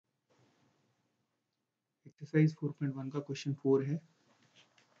Exercise 4.1 का question 4 है,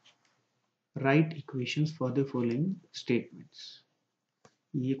 right equations for the following statements.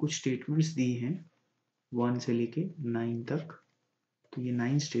 ये कुछ स्टेटमेंट्स दी हैं 1 से लेके 9 तक, तो ये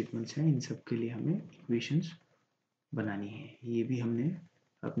 9 स्टेटमेंट्स हैं। इन सब के लिए हमें इक्वेशंस बनानी है। ये भी हमने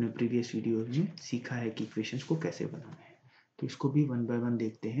अपने प्रीवियस वीडियोज में सीखा है कि इक्वेशंस को कैसे बनाना है, तो इसको भी 1 बाय 1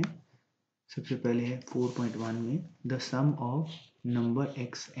 देखते हैं। सबसे पहले है 4.1 में the some of number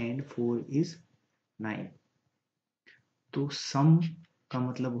x and 4 is 9। तो सम का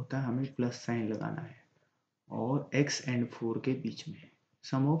मतलब होता है हमें प्लस साइन लगाना है और x एंड 4 के बीच में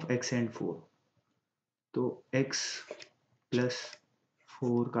सम ऑफ x एंड 4, तो x प्लस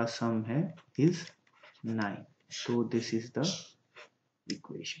 4 का सम है इज 9। तो दिस इज द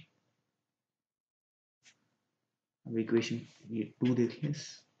इक्वेशन। अब इक्वेशन ये 2 देखिए,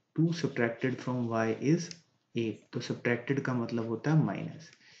 2 सब्ट्रैक्टेड फ्रॉम y इज 8। तो सब्ट्रैक्टेड का मतलब होता है माइनस,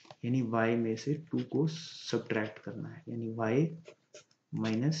 यानी y में से 2 को सब्ट्रैक्ट करना है, यानी y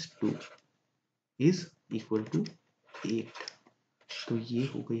minus 2 is equal to 8। तो ये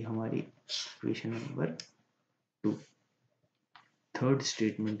हो गई हमारी इक्वेशन नंबर 2। थर्ड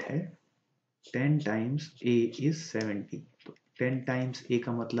स्टेटमेंट है 10 टाइम्स a इज 70। तो 10 टाइम्स a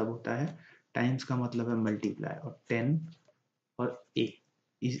का मतलब होता है, टाइम्स का मतलब है मल्टीप्लाई, और 10 और a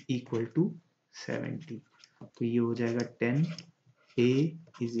इज इक्वल टू 70। तो ये हो जाएगा 10 a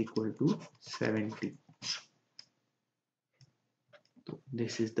इज इक्वल टू 70। तो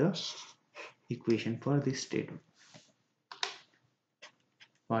this is the equation for this statement.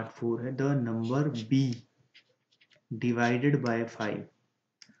 Part 4 है the number b divided by 5।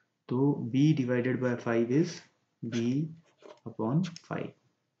 तो b divided by 5 is b upon 5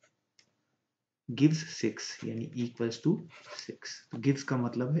 gives 6, यानी इक्वल्स टू 6। तो गिव्स का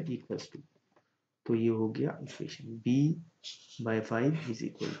मतलब है इक्वल्स टू, तो ये हो गया equation b bye 5 is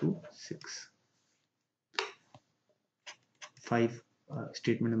equal to 6। 5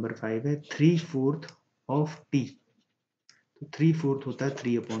 statement number 5 है 3/4 ऑफ t। तो 3/4 होता है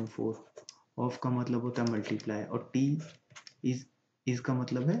 3/4, ऑफ का मतलब होता है मल्टीप्लाई, और t इज का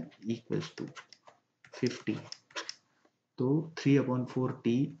मतलब है इक्वल्स टू 50। तो 3/4 t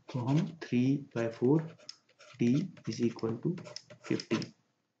को हम 3/4 t इज इक्वल टू 50,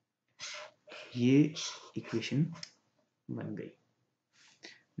 ये इक्वेशन बन गई।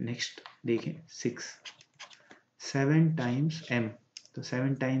 नेक्स्ट देखें 6 7 टाइम्स m। तो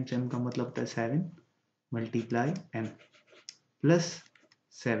 7 टाइम्स m का मतलब होता है 7 multiply m plus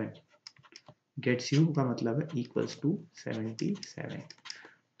 7 gets you का मतलब है इक्वल्स टू 77।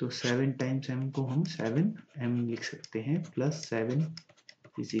 तो 7 टाइम्स m को हम 7m लिख सकते हैं प्लस 7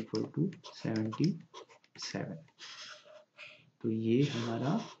 इज इक्वल टू 77। तो ये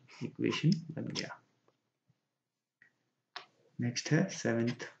हमारा इक्वेशन बन गया। नेक्स्ट है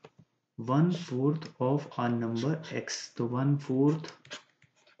 7th 1/4 of a number x। तो 1/4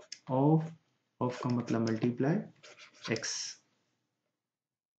 ऑफ का मतलब मल्टीप्लाई x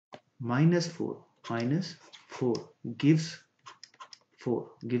 -4 गिव्स 4।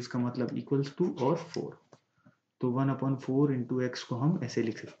 गिव्स का मतलब इक्वल्स टू और 4। तो 1/4 इंटू एक्स को हम ऐसे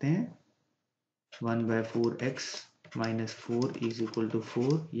लिख सकते हैं 1/4x -4 इज इक्वल टू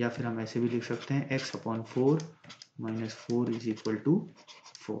 4, या फिर हम ऐसे भी लिख सकते हैं x/4 -4 इज इक्वल टू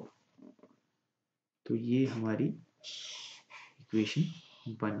 4। तो ये हमारी इक्वेशन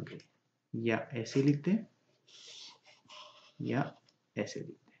बन गई। या ऐसे लिख दें या ऐसे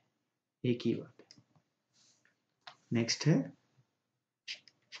लिख दें, एक ही बात है। नेक्स्ट है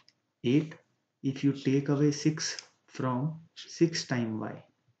 8 if you take away 6 from 6 time y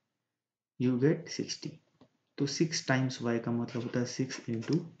you get 60। तो 6 टाइम्स y का मतलब होता है 6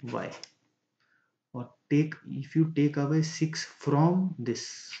 इंटू y, और take if you take away 6 from this,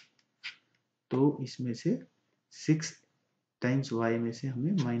 तो इसमें से 6 टाइम्स y में से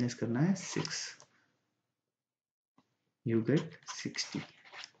हमें माइनस करना है 6, यू गेट 60।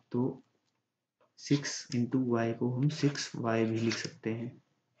 तो 6 इंटू वाई को हम 6y भी लिख सकते हैं,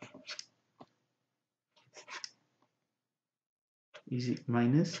 is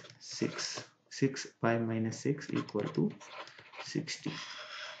minus 6 minus 6 equal to 60।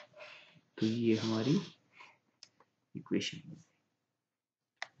 तो ये हमारी इक्वेशन है।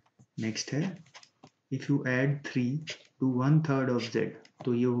 नेक्स्ट है if you add 3 to 1/3 of z।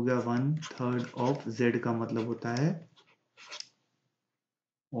 तो ये हो गया 1/3 ऑफ z का मतलब होता है,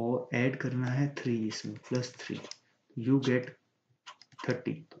 और ऐड करना है 3 इसमें plus 3, you get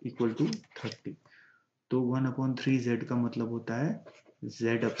 30 equal to 30। तो 1/3 z का मतलब होता है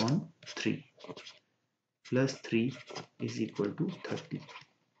z/3 plus 3 is equal to 30।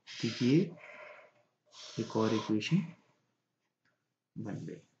 तो ये एक और इक्वेशन बन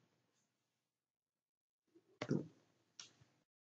गई।